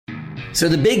So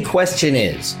the big question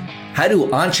is, how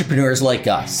do entrepreneurs like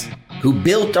us, who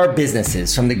built our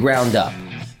businesses from the ground up,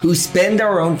 who spend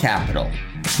our own capital,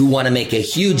 who want to make a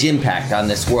huge impact on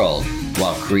this world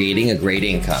while creating a great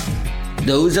income?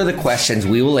 Those are the questions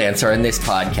we will answer in this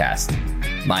podcast.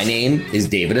 My name is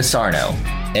David Asarno,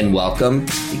 and welcome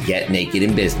to Get Naked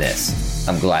in Business.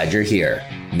 I'm glad you're here.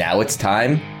 Now it's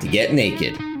time to get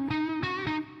naked.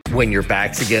 When your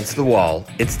back's against the wall,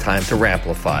 it's time to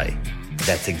ramplify.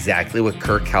 That's exactly what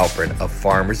Kirk Halpern of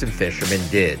Farmers and Fishermen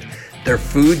did. Their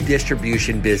food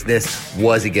distribution business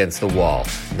was against the wall.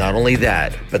 Not only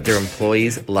that, but their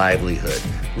employees' livelihood.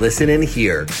 Listen and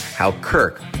hear how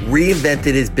Kirk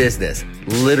reinvented his business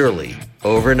literally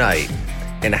overnight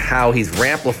and how he's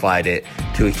ramplified it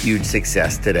to a huge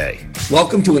success today.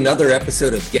 Welcome to another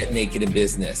episode of Get Naked in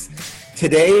Business.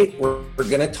 Today, we're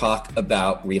going to talk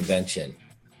about reinvention.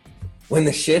 When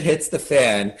the shit hits the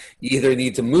fan, you either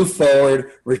need to move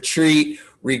forward, retreat,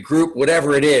 regroup,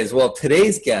 whatever it is. Well,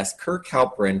 today's guest, Kirk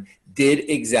Halpern, did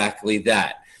exactly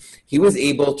that. He was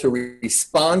able to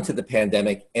respond to the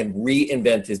pandemic and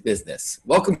reinvent his business.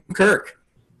 Welcome, Kirk.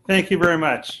 Thank you very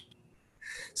much.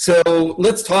 So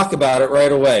let's talk about it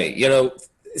right away. You know,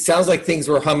 it sounds like things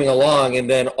were humming along, and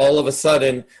then all of a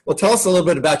sudden, well, tell us a little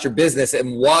bit about your business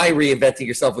and why reinventing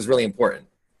yourself was really important.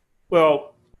 Well,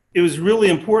 it was really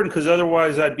important because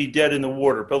otherwise I'd be dead in the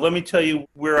water. But let me tell you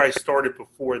where I started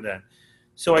before then.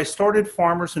 So I started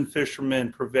Farmers and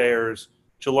Fishermen Purveyors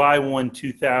July 1,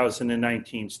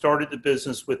 2019. Started the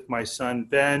business with my son,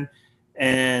 Ben,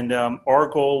 and our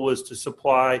goal was to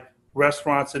supply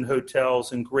restaurants and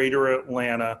hotels in greater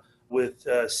Atlanta with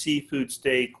seafood,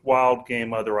 steak, wild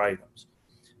game, other items.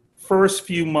 First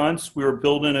few months, we were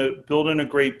building a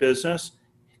great business.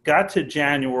 Got to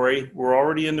January, we're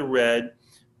already in the red.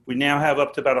 We now have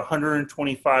up to about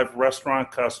 125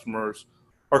 restaurant customers.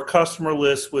 Our customer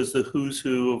list was the who's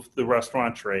who of the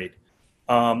restaurant trade,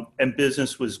 and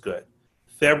business was good.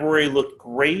 February looked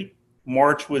great.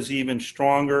 March was even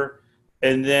stronger,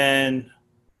 and then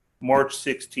March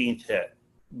 16th hit.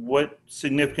 What's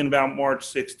significant about March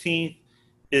 16th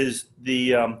is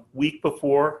the week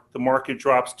before, the market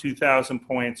drops 2,000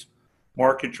 points,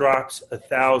 market drops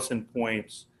 1,000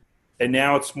 points, and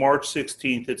now it's March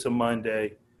 16th, it's a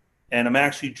Monday, and I'm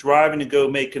actually driving to go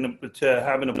to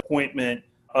have an appointment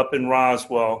up in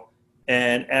Roswell.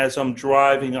 And as I'm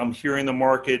driving, I'm hearing the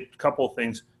market, a couple of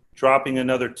things, dropping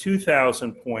another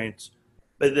 2,000 points.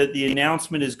 But that the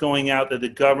announcement is going out that the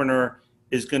governor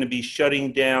is going to be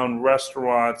shutting down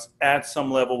restaurants at some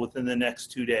level within the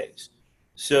next 2 days.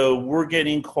 So we're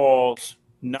getting calls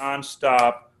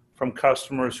nonstop from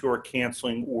customers who are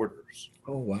canceling orders.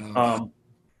 Oh, wow.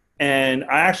 And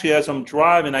I actually, as I'm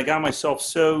driving, I got myself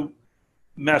so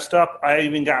messed up, I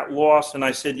even got lost, and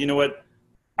I said, you know what,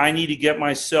 I need to get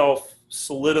myself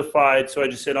solidified. So I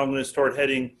just said, I'm going to start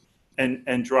heading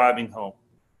and driving home.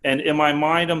 And in my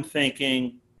mind, I'm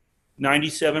thinking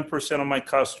 97% of my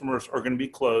customers are going to be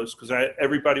closed because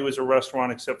everybody was a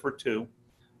restaurant except for two.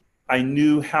 I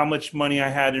knew how much money I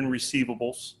had in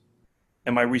receivables,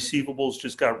 and my receivables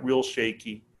just got real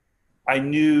shaky. I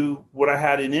knew what I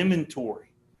had in inventory.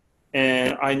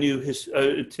 And I knew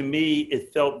to me,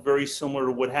 it felt very similar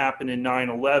to what happened in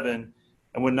 9/11.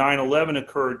 And when 9/11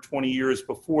 occurred 20 years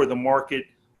before, the market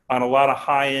on a lot of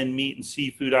high-end meat and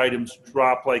seafood items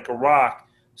dropped like a rock.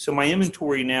 So my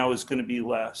inventory now is going to be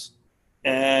less.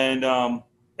 And I'm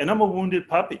a wounded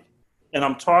puppy. And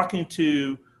I'm talking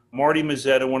to Marty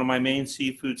Mazzetta, one of my main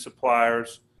seafood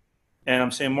suppliers. And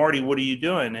I'm saying, Marty, what are you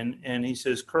doing? And he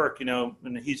says, Kirk,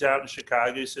 and he's out in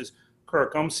Chicago. He says,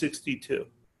 Kirk, I'm 62.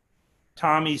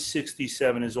 Tommy's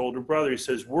 67, his older brother. He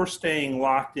says, we're staying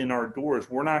locked in our doors.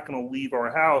 We're not going to leave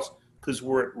our house because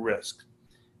we're at risk.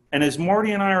 And as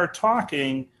Marty and I are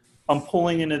talking, I'm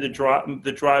pulling into the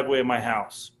driveway of my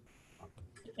house.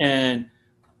 And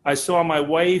I saw my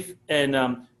wife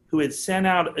and who had sent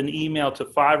out an email to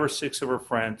 5 or 6 of her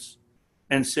friends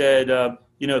and said,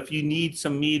 if you need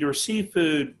some meat or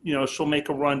seafood, she'll make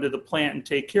a run to the plant and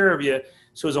take care of you.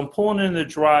 So as I'm pulling in the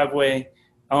driveway,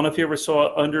 I don't know if you ever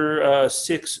saw under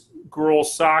 6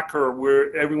 girls soccer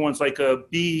where everyone's like a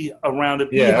bee around a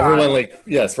bee. Yeah, everyone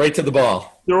yes, right to the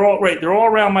ball. They're all right. They're all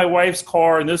around my wife's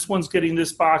car, and this one's getting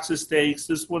this box of steaks.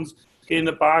 This one's getting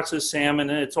the box of salmon,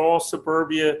 and it's all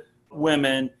suburbia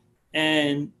women.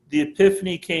 And the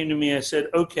epiphany came to me. I said,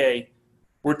 okay,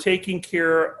 we're taking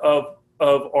care of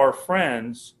our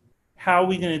friends. How are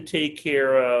we going to take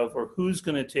care of, or who's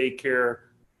going to take care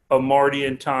of Marty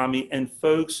and Tommy and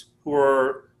folks who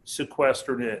are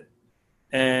sequestered in?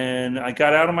 And I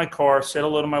got out of my car, said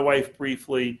hello to my wife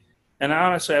briefly, And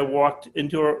honestly, I walked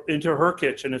into her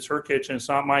kitchen. It's her kitchen. It's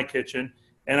not my kitchen.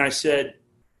 And I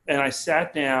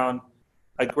sat down.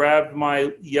 I grabbed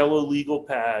my yellow legal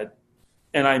pad,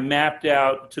 and I mapped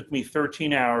out. It took me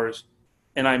 13 hours,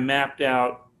 and I mapped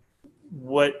out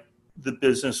what the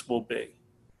business will be.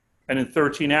 And in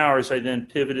 13 hours, I then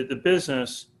pivoted the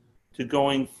business to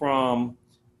going from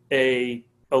a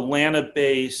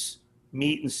Atlanta-based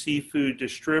meat and seafood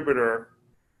distributor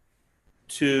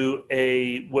to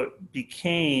what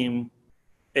became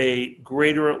a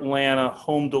Greater Atlanta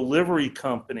home delivery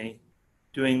company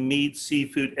doing meat,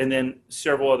 seafood, and then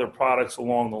several other products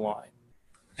along the line.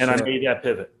 And Sure. I made that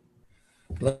pivot.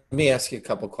 Let me ask you a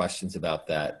couple questions about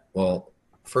that. Well,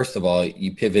 first of all,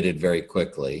 you pivoted very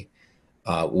quickly.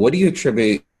 What do you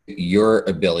attribute your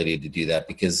ability to do that?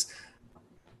 Because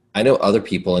I know other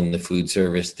people in the food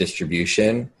service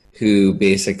distribution who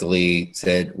basically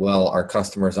said, well, our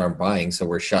customers aren't buying, so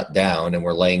we're shut down and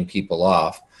we're laying people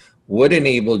off. What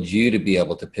enabled you to be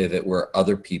able to pivot where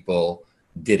other people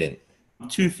didn't?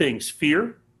 Two things: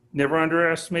 fear, never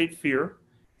underestimate fear.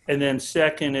 And then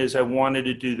second is I wanted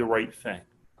to do the right thing.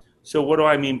 So what do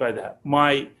I mean by that?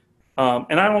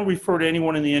 And I don't refer to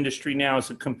anyone in the industry now as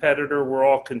a competitor. We're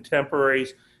all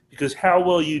contemporaries, because how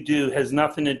well you do has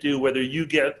nothing to do whether you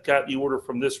got the order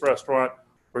from this restaurant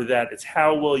or that. It's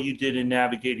how well you did in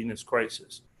navigating this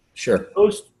crisis. Sure.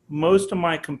 Most of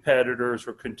my competitors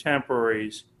or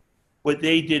contemporaries, what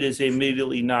they did is they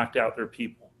immediately knocked out their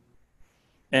people.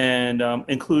 And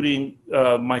including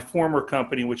my former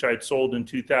company, which I had sold in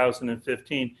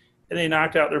 2015, and they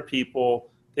knocked out their people.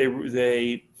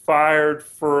 They fired,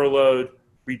 furloughed,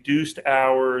 reduced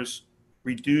hours,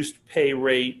 reduced pay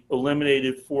rate,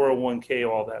 eliminated 401k,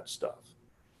 all that stuff.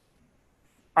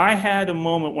 I had a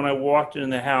moment when I walked in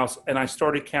the house and I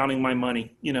started counting my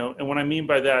money, and what I mean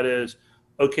by that is,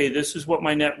 okay, this is what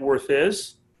my net worth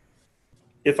is.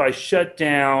 If I shut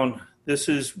down, this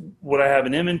is what I have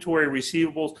in inventory,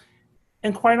 receivables.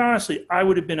 And quite honestly, I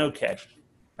would have been okay.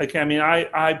 Okay, I mean,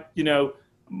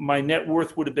 my net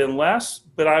worth would have been less,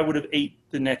 but I would have ate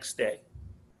the next day.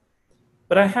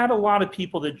 But I had a lot of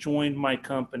people that joined my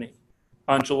company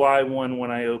on July 1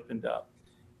 when I opened up.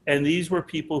 And these were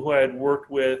people who I had worked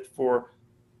with for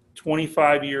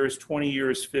 25 years, 20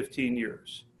 years, 15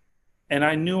 years. And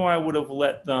I knew I would have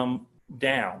let them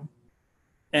down.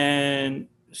 And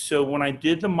so when I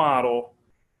did the model,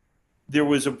 there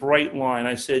was a bright line.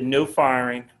 I said, no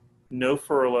firing, no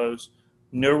furloughs,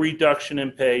 no reduction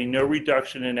in pay, no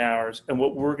reduction in hours. And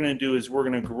what we're going to do is we're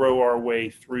going to grow our way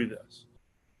through this.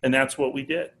 And that's what we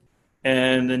did.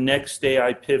 And the next day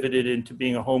I pivoted into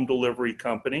being a home delivery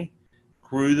company,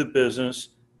 grew the business.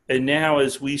 And now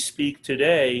as we speak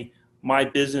today, my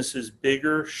business is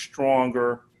bigger,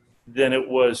 stronger than it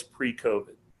was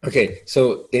pre-COVID. Okay,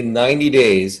 so in 90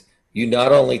 days, you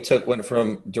not only went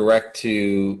from direct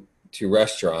to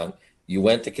restaurant, you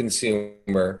went to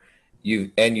consumer,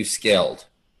 you scaled.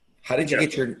 How did you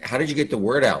get the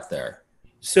word out there?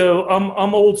 So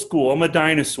I'm old school. I'm a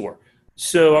dinosaur.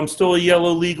 So I'm still a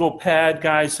yellow legal pad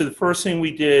guy. So the first thing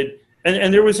we did,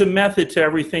 and there was a method to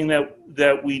everything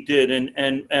that we did,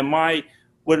 and my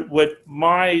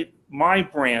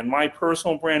brand, my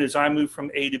personal brand is I move from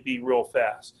A to B real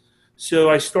fast.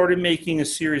 So I started making a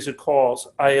series of calls.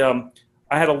 I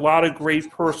had a lot of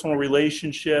great personal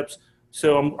relationships.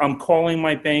 So I'm calling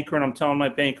my banker and I'm telling my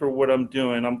banker what I'm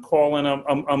doing.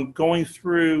 I'm going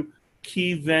through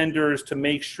key vendors to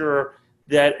make sure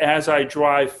that as I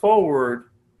drive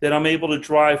forward, that I'm able to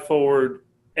drive forward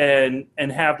and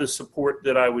have the support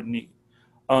that I would need.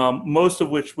 Most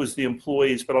of which was the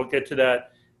employees, but I'll get to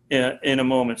that in a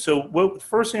moment. So the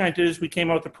first thing I did is we came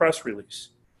out with a press release.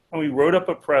 And we wrote up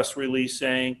a press release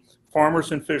saying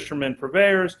Farmers and Fishermen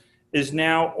Purveyors is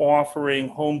now offering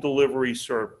home delivery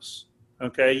service.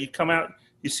 Okay, you come out,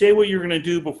 you say what you're going to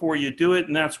do before you do it,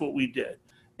 and that's what we did.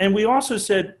 And we also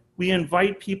said we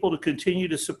invite people to continue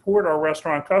to support our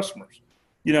restaurant customers.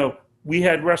 We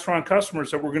had restaurant customers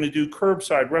that were going to do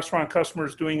curbside, restaurant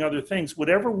customers doing other things.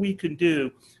 Whatever we can do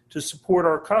to support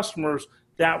our customers,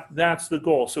 that's the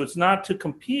goal. So it's not to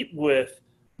compete with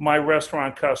my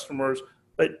restaurant customers,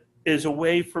 but is a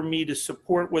way for me to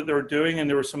support what they're doing. And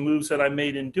there were some moves that I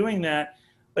made in doing that,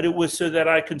 but it was so that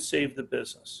I can save the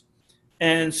business.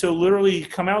 And so literally you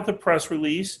come out the press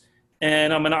release,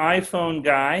 and I'm an iPhone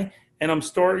guy, and I'm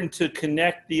starting to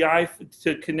connect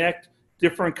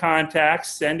different contacts,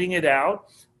 sending it out.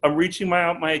 I'm reaching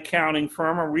my accounting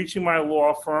firm. I'm reaching my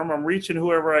law firm. I'm reaching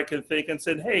whoever I can think and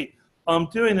said, hey, I'm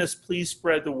doing this. Please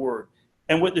spread the word.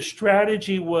 And what the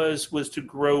strategy was to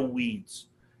grow weeds.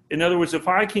 In other words, if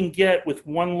I can get with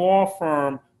one law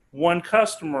firm, one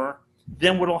customer,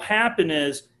 then what'll happen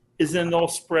is then they'll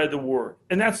spread the word.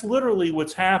 And that's literally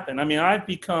what's happened. I mean, I've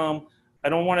become, I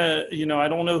don't want to, I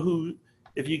don't know who,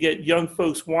 if you get young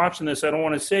folks watching this, I don't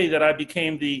want to say that I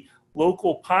became the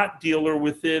local pot dealer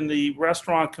within the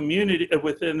restaurant community,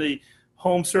 within the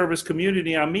home service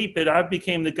community on meat, but I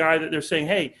became the guy that they're saying,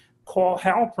 hey, call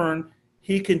Halpern.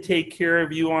 He can take care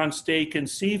of you on steak and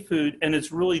seafood. And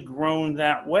it's really grown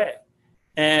that way.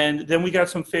 And then we got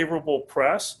some favorable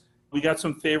press. We got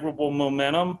some favorable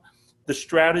momentum. The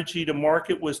strategy to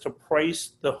market was to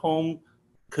price the home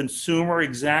consumer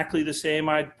exactly the same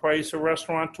I'd price a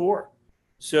restaurateur.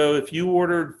 So if you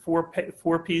ordered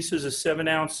four pieces of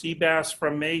 7-ounce sea bass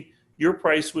from me, your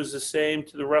price was the same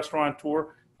to the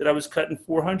restaurateur that I was cutting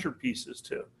 400 pieces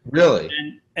to. Really?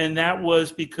 And that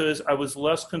was because I was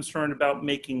less concerned about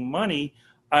making money.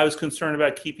 I was concerned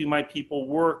about keeping my people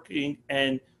working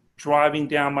and driving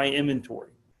down my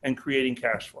inventory and creating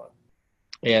cash flow.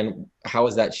 And how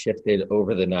has that shifted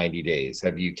over the 90 days?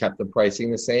 Have you kept the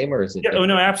pricing the same, or is it? Yeah, oh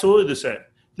no, absolutely the same.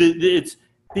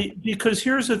 Because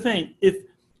here's the thing: if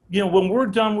when we're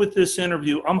done with this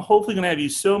interview, I'm hopefully going to have you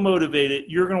so motivated,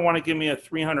 you're going to want to give me a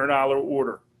 $300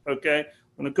 order. Okay, I'm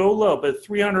going to go low, but a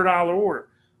 $300 order.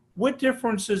 What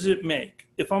difference does it make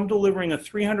if I'm delivering a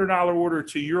 $300 order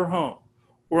to your home,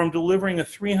 or I'm delivering a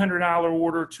 $300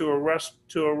 order to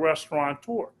a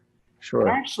restaurateur? Sure.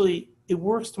 Actually, it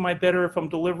works to my better if I'm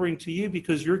delivering to you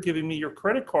because you're giving me your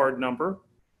credit card number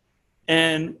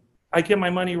and I get my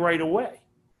money right away.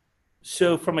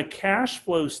 So from a cash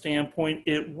flow standpoint,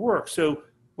 it works. So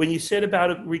when you said about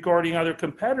it regarding other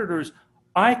competitors,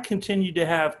 I continue to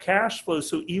have cash flow.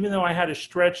 So even though I had to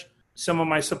stretch some of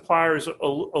my suppliers a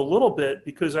little bit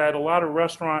because I had a lot of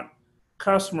restaurant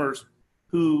customers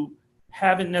who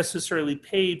haven't necessarily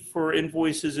paid for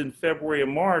invoices in February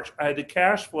and March, I had the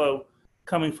cash flow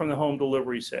coming from the home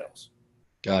delivery sales.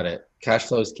 Got it. Cash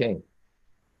flow is king.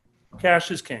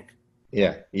 Cash is king.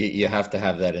 Yeah, you have to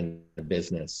have that in the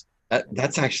business.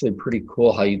 That's actually pretty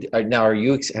cool. How you now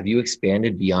have you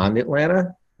expanded beyond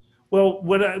Atlanta? Well,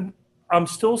 I'm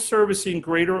still servicing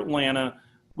Greater Atlanta.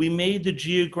 We made the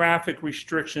geographic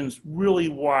restrictions really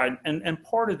wide, and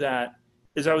part of that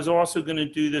is I was also going to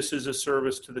do this as a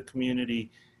service to the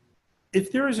community.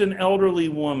 If there is an elderly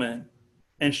woman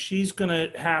and she's going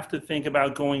to have to think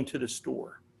about going to the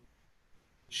store,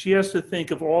 she has to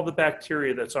think of all the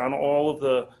bacteria that's on all of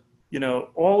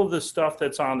the stuff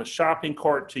that's on the shopping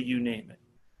cart to you name it.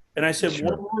 And I said,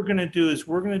 What we're going to do is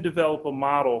we're going to develop a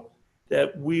model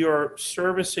that we are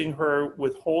servicing her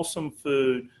with wholesome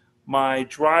food. My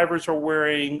drivers are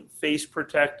wearing face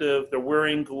protective. They're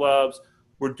wearing gloves.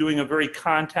 We're doing a very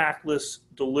contactless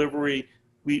delivery.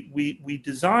 We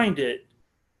designed it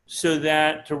so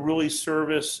that to really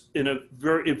service in a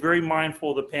very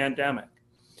mindful of the pandemic.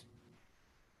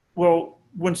 Well,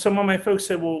 when some of my folks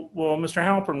said, well, Mr.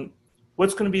 Halpern,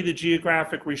 what's going to be the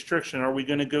geographic restriction? Are we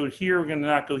going to go here? We're going to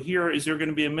not go here? Is there going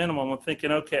to be a minimum? I'm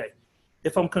thinking, okay,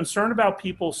 if I'm concerned about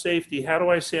people's safety, how do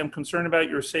I say I'm concerned about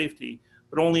your safety,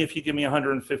 but only if you give me a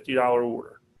 $150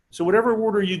 order? So whatever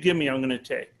order you give me, I'm going to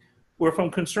take. Or if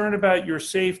I'm concerned about your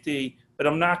safety, but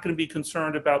I'm not going to be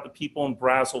concerned about the people in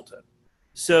Brazelton.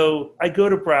 So I go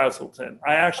to Brazelton.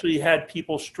 I actually had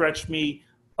people stretch me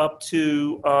up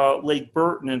to Lake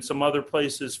Burton and some other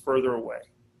places further away.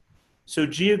 So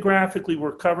geographically,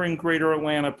 we're covering Greater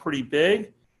Atlanta pretty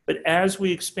big, but as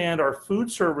we expand our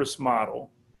food service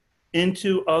model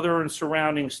into other and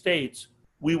surrounding states,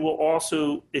 we will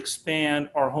also expand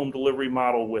our home delivery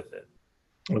model with it.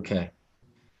 Okay.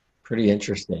 Pretty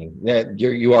interesting. Yeah,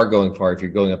 you are going far. If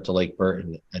you're going up to Lake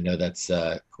Burton, I know that's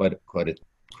quite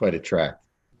a trek.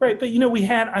 Right, but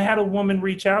I had a woman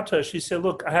reach out to us. She said,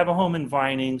 "Look, I have a home in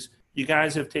Vinings. You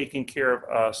guys have taken care of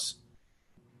us.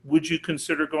 Would you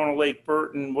consider going to Lake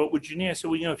Burton? What would you need?" I said,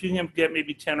 "Well, if you can get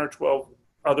maybe 10 or 12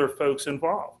 other folks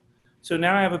involved." So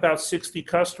now I have about 60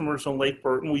 customers on Lake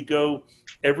Burton. We go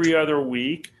every other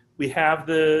week. We have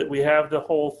the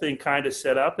whole thing kind of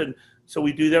set up, and so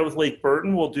we do that with Lake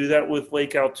Burton. We'll do that with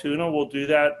Lake Altoona. We'll do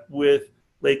that with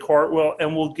Lake Hartwell,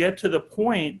 and we'll get to the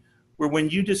point where when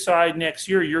you decide next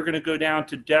year you're going to go down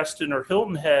to Destin or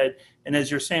Hilton Head, and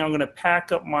as you're saying, I'm going to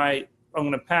pack up my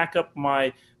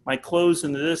clothes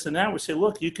into this and that, we say,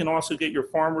 look, you can also get your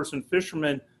farmers and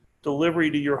fishermen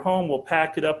delivery to your home. We'll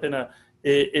pack it up in a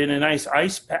nice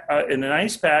ice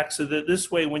pack, so that this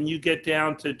way, when you get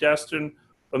down to Destin,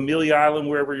 Amelia Island,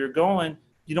 wherever you're going,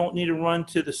 you don't need to run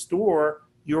to the store.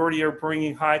 You already are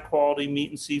bringing high quality meat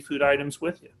and seafood items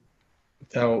with you.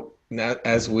 So now,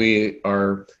 as we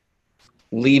are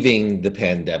leaving the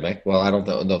pandemic, well, I don't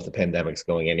know if the pandemic's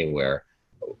going anywhere.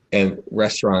 and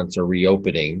restaurants are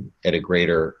reopening at a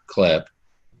greater clip,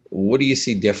 what do you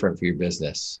see different for your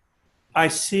business? I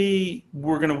see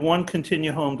we're going to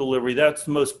continue home delivery. That's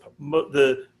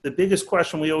the biggest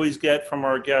question we always get from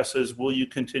our guests is, will you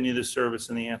continue the service?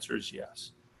 And the answer is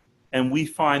yes. And we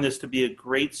find this to be a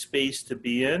great space to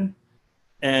be in.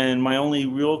 And my only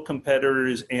real competitor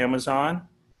is Amazon.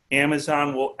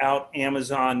 Amazon will out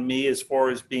Amazon me as far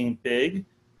as being big,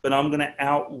 but I'm going to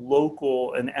out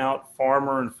local and out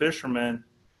farmer and fisherman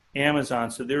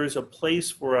Amazon. So there is a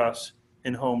place for us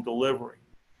in home delivery.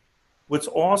 What's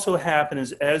also happened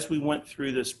is as we went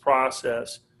through this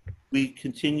process, we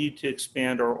continued to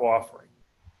expand our offering.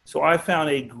 So I found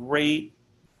a great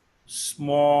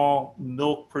small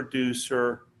milk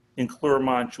producer in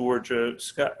Claremont, Georgia,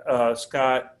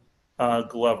 Scott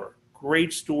Glover.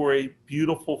 Great story,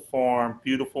 beautiful farm,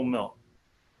 beautiful milk.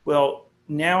 Well,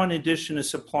 now in addition to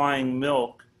supplying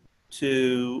milk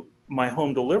to my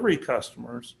home delivery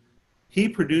customers, he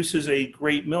produces a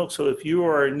great milk. So if you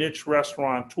are a niche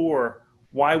restaurateur,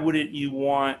 why wouldn't you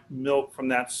want milk from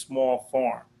that small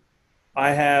farm?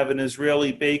 I have an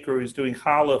Israeli baker who's doing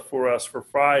challah for us for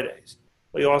Fridays.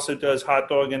 He also does hot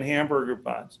dog and hamburger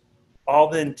buns. I'll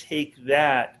then take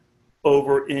that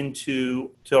over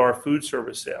into our food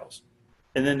service sales.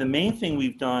 And then the main thing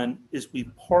we've done is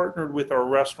we've partnered with our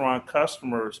restaurant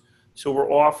customers. So we're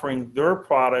offering their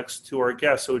products to our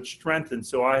guests. So it's strengthened.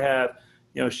 So I have,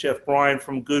 Chef Brian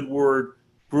from Good Word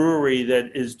Brewery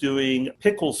that is doing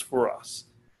pickles for us.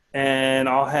 And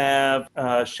I'll have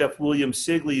Chef William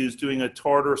Sigley who's doing a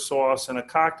tartar sauce and a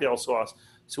cocktail sauce.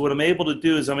 So what I'm able to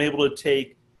do is I'm able to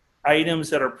take items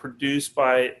that are produced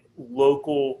by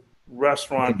local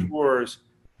restaurateurs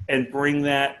and bring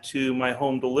that to my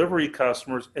home delivery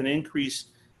customers and increase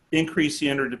the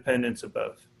interdependence of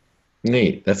both.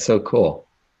 Neat. That's so cool.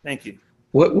 Thank you.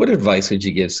 What advice would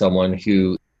you give someone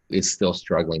who is still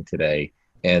struggling today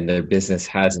and their business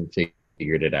hasn't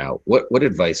figured it out? What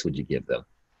advice would you give them?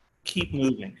 Keep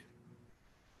moving.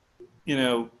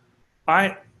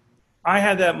 I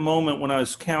had that moment when I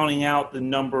was counting out the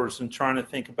numbers and trying to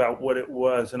think about what it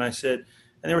was. And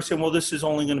they were saying, well, this is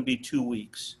only going to be 2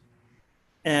 weeks.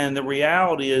 And the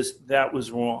reality is that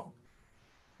was wrong.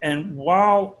 And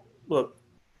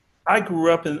I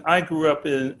grew up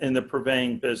in the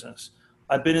purveying business.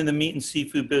 I've been in the meat and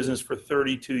seafood business for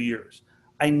 32 years.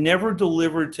 I never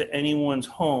delivered to anyone's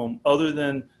home other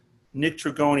than Nick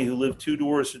Trigoni, who lived 2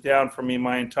 doors down from me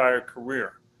my entire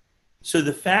career. So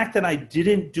the fact that I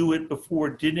didn't do it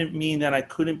before didn't mean that I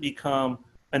couldn't become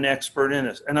an expert in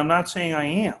this. And I'm not saying I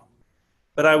am,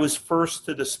 but I was first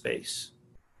to the space.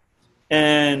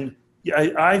 And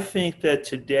I think that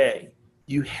today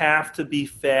you have to be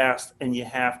fast and you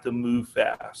have to move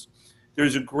fast.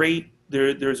 There's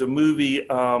a movie,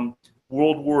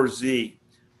 World War Z,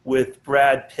 with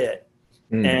Brad Pitt.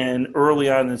 And early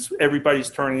on, everybody's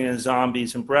turning into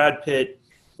zombies. And Brad Pitt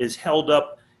is held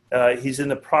up. He's in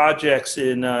the projects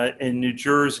in New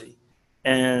Jersey.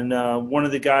 And one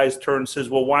of the guys turns and says,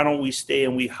 well, why don't we stay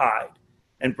and we hide?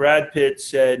 And Brad Pitt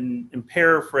said, in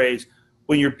paraphrase,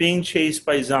 when you're being chased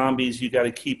by zombies, you got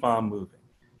to keep on moving.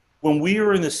 When we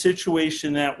are in the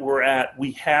situation that we're at,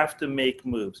 we have to make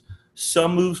moves.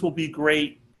 Some moves will be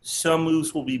great. Some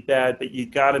moves will be bad, but you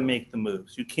got to make the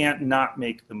moves. You can't not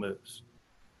make the moves.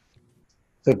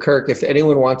 So Kirk, if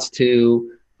anyone wants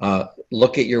to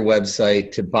look at your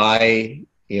website to buy,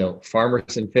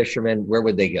 Farmers and Fishermen, where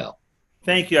would they go?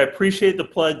 Thank you. I appreciate the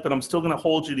plug, but I'm still going to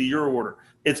hold you to your order.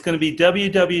 It's going to be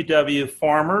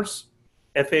www.farmers,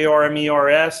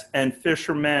 F-A-R-M-E-R-S, and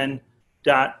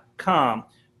fishermen.com.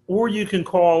 Or you can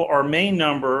call our main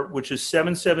number, which is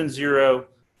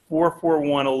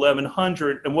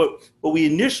 770-441-1100. And what we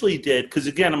initially did, because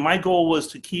again, my goal was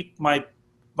to keep my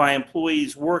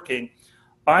employees working,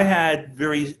 I had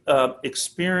very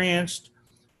experienced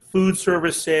food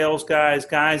service sales guys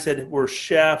that were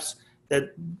chefs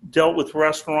that dealt with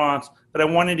restaurants, but I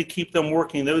wanted to keep them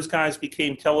working. Those guys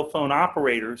became telephone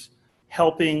operators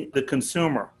helping the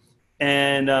consumer.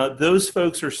 And those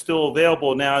folks are still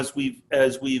available now as we've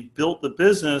built the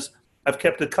business. I've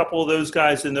kept a couple of those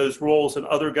guys in those roles, and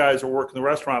other guys are working the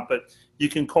restaurant. But you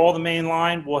can call the main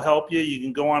line. We'll help you. You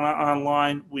can go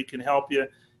online. We can help you.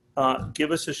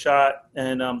 Give us a shot,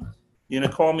 and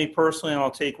call me personally, and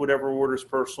I'll take whatever orders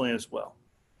personally as well.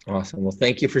 Awesome. Well,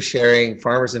 thank you for sharing.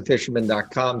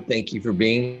 FarmersandFishermen.com. Thank you for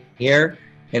being here.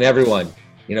 And everyone,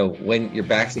 when your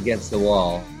back's against the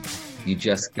wall, you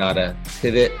just gotta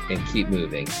pivot and keep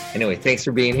moving. Anyway, thanks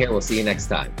for being here. We'll see you next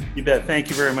time. You bet. Thank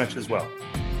you very much as well.